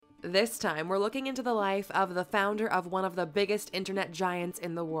This time, we're looking into the life of the founder of one of the biggest internet giants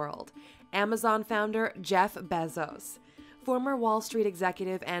in the world, Amazon founder Jeff Bezos. Former Wall Street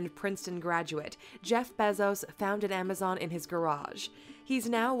executive and Princeton graduate, Jeff Bezos founded Amazon in his garage. He's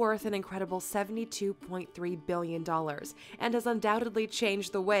now worth an incredible $72.3 billion and has undoubtedly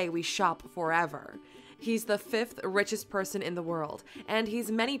changed the way we shop forever. He's the fifth richest person in the world, and he's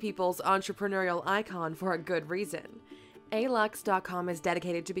many people's entrepreneurial icon for a good reason. Alux.com is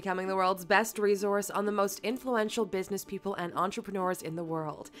dedicated to becoming the world's best resource on the most influential business people and entrepreneurs in the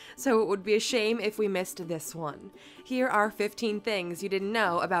world, so it would be a shame if we missed this one. Here are 15 things you didn't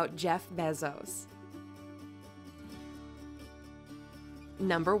know about Jeff Bezos.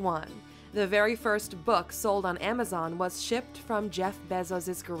 Number 1. The very first book sold on Amazon was shipped from Jeff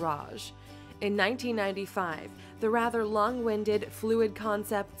Bezos' garage. In 1995, the rather long-winded, fluid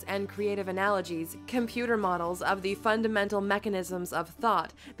concepts and creative analogies, computer models of the fundamental mechanisms of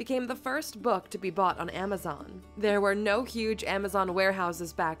thought, became the first book to be bought on Amazon. There were no huge Amazon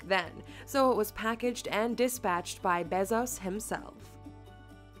warehouses back then, so it was packaged and dispatched by Bezos himself.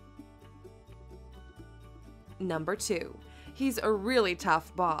 Number 2. He's a really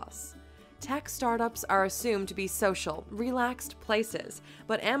tough boss. Tech startups are assumed to be social, relaxed places,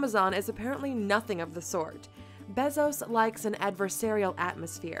 but Amazon is apparently nothing of the sort. Bezos likes an adversarial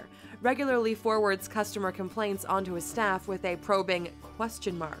atmosphere, regularly forwards customer complaints onto his staff with a probing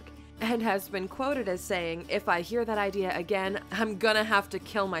question mark, and has been quoted as saying, "If I hear that idea again, I'm gonna have to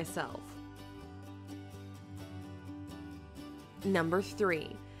kill myself." Number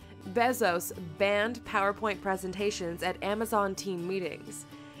 3. Bezos banned PowerPoint presentations at Amazon team meetings.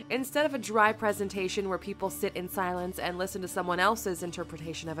 Instead of a dry presentation where people sit in silence and listen to someone else's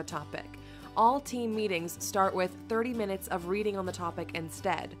interpretation of a topic, all team meetings start with 30 minutes of reading on the topic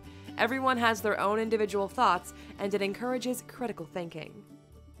instead. Everyone has their own individual thoughts, and it encourages critical thinking.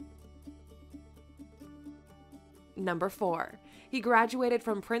 Number 4. He graduated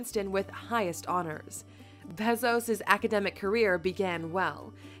from Princeton with highest honors. Bezos' academic career began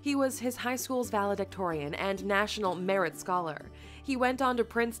well. He was his high school's valedictorian and National Merit Scholar. He went on to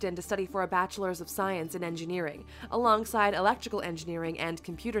Princeton to study for a Bachelor's of Science in Engineering, alongside electrical engineering and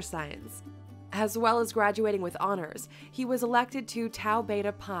computer science. As well as graduating with honors, he was elected to Tau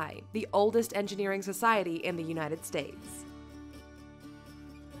Beta Pi, the oldest engineering society in the United States.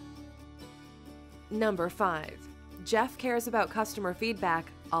 Number 5. Jeff cares about customer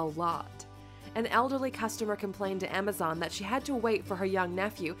feedback a lot. An elderly customer complained to Amazon that she had to wait for her young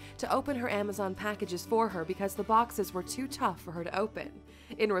nephew to open her Amazon packages for her because the boxes were too tough for her to open.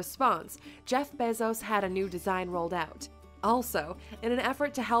 In response, Jeff Bezos had a new design rolled out. Also, in an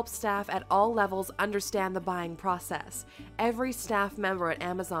effort to help staff at all levels understand the buying process, every staff member at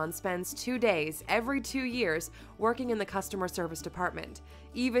Amazon spends 2 days every 2 years working in the customer service department.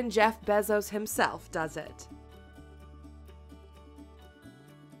 Even Jeff Bezos himself does it.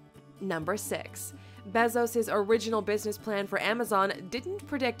 Number 6. Bezos' original business plan for Amazon didn't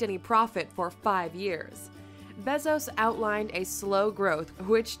predict any profit for 5 years. Bezos outlined a slow growth,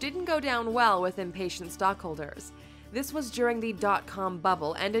 which didn't go down well with impatient stockholders. This was during the dot-com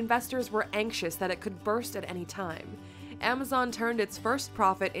bubble, and investors were anxious that it could burst at any time. Amazon turned its first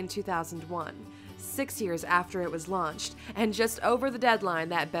profit in 2001, 6 years after it was launched, and just over the deadline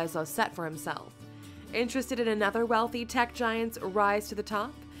that Bezos set for himself. Interested in another wealthy tech giant's rise to the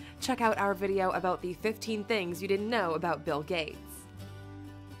top? Check out our video about the 15 things you didn't know about Bill Gates.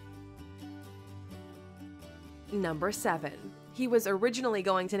 Number 7. He was originally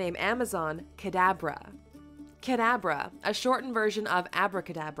going to name Amazon Cadabra. Cadabra, a shortened version of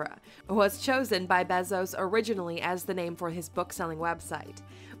Abracadabra, was chosen by Bezos originally as the name for his book-selling website.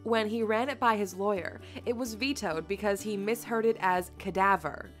 When he ran it by his lawyer, it was vetoed because he misheard it as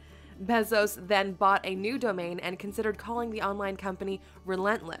cadaver. Bezos then bought a new domain and considered calling the online company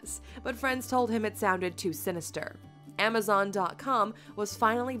Relentless, but friends told him it sounded too sinister. Amazon.com was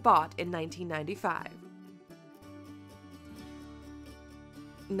finally bought in 1995.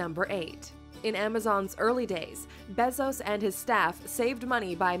 Number 8. In Amazon's early days, Bezos and his staff saved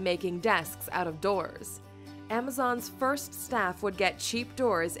money by making desks out of doors. Amazon's first staff would get cheap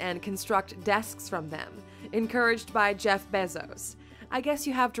doors and construct desks from them, encouraged by Jeff Bezos. I guess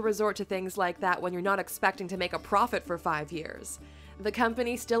you have to resort to things like that when you're not expecting to make a profit for 5 years. The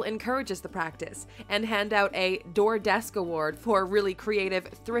company still encourages the practice and hand out a Door Desk Award for really creative,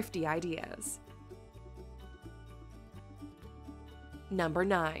 thrifty ideas. Number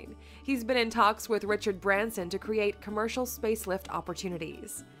 9. He's been in talks with Richard Branson to create commercial spacelift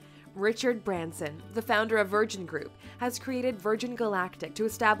opportunities. Richard Branson, the founder of Virgin Group, has created Virgin Galactic to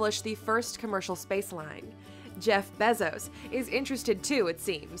establish the first commercial space line. Jeff Bezos is interested too, it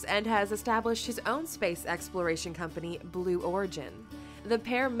seems, and has established his own space exploration company, Blue Origin. The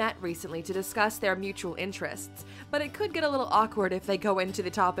pair met recently to discuss their mutual interests, but it could get a little awkward if they go into the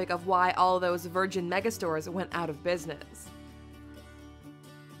topic of why all those Virgin megastores went out of business.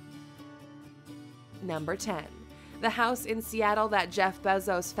 Number 10. The house in Seattle that Jeff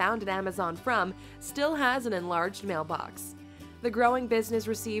Bezos founded Amazon from still has an enlarged mailbox. The growing business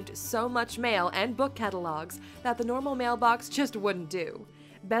received so much mail and book catalogs that the normal mailbox just wouldn't do.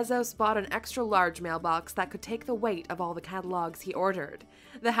 Bezos bought an extra-large mailbox that could take the weight of all the catalogs he ordered.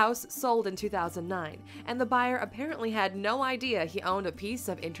 The house sold in 2009, and the buyer apparently had no idea he owned a piece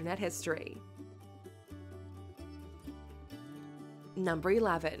of internet history. Number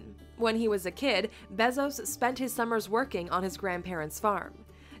 11. When he was a kid, Bezos spent his summers working on his grandparents' farm.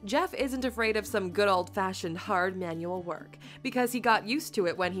 Jeff isn't afraid of some good old-fashioned hard manual work, because he got used to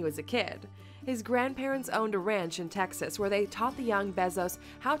it when he was a kid. His grandparents owned a ranch in Texas where they taught the young Bezos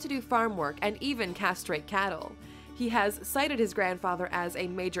how to do farm work and even castrate cattle. He has cited his grandfather as a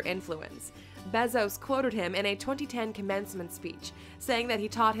major influence. Bezos quoted him in a 2010 commencement speech, saying that he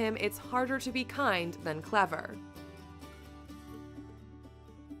taught him it's harder to be kind than clever.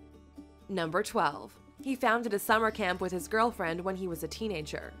 Number 12. He founded a summer camp with his girlfriend when he was a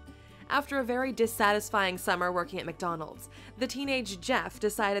teenager. After a very dissatisfying summer working at McDonald's, the teenage Jeff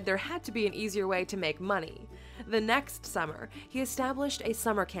decided there had to be an easier way to make money. The next summer, he established a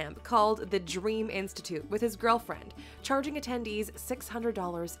summer camp called the Dream Institute with his girlfriend, charging attendees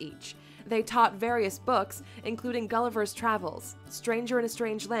 $600 each. They taught various books, including Gulliver's Travels, Stranger in a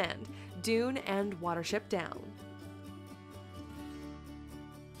Strange Land, Dune, and Watership Down.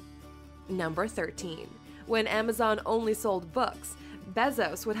 Number 13. When Amazon only sold books,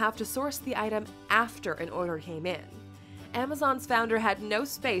 Bezos would have to source the item after an order came in. Amazon's founder had no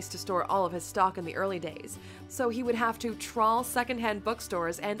space to store all of his stock in the early days, so he would have to trawl secondhand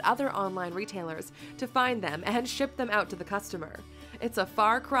bookstores and other online retailers to find them and ship them out to the customer. It's a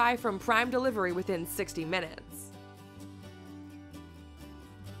far cry from prime delivery within 60 minutes.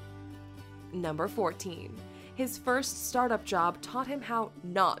 Number 14. His first startup job taught him how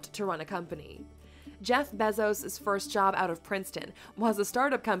not to run a company. Jeff Bezos' first job out of Princeton was a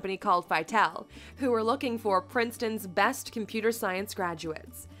startup company called Vitel, who were looking for Princeton's best computer science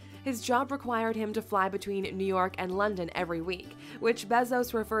graduates. His job required him to fly between New York and London every week, which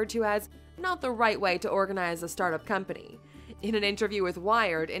Bezos referred to as not the right way to organize a startup company. In an interview with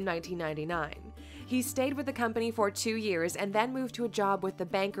Wired in 1999, he stayed with the company for 2 years and then moved to a job with the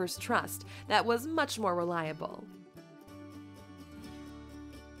Bankers Trust that was much more reliable.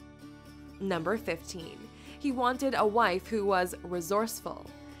 Number 15. He wanted a wife who was resourceful.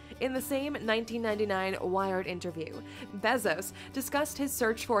 In the same 1999 Wired interview, Bezos discussed his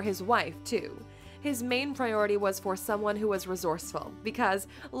search for his wife, too. His main priority was for someone who was resourceful, because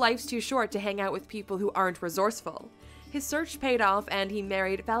life's too short to hang out with people who aren't resourceful. His search paid off, and he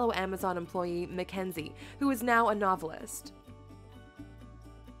married fellow Amazon employee Mackenzie, who is now a novelist.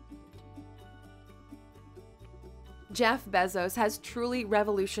 Jeff Bezos has truly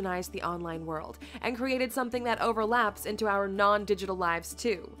revolutionized the online world and created something that overlaps into our non-digital lives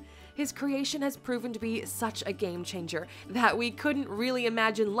too. His creation has proven to be such a game changer that we couldn't really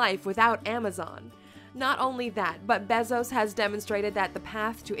imagine life without Amazon. Not only that, but Bezos has demonstrated that the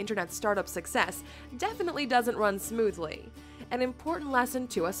path to internet startup success definitely doesn't run smoothly. An important lesson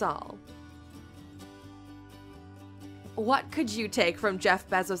to us all. What could you take from Jeff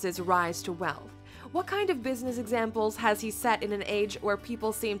Bezos' rise to wealth? What kind of business examples has he set in an age where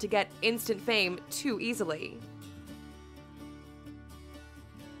people seem to get instant fame too easily?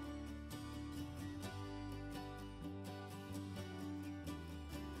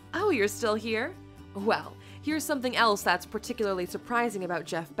 Oh, you're still here? Well, here's something else that's particularly surprising about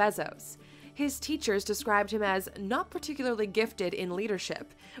Jeff Bezos. His teachers described him as not particularly gifted in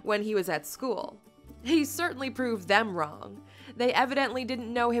leadership when he was at school. He certainly proved them wrong. They evidently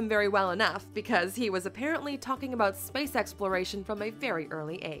didn't know him very well enough because he was apparently talking about space exploration from a very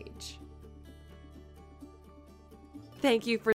early age. Thank you for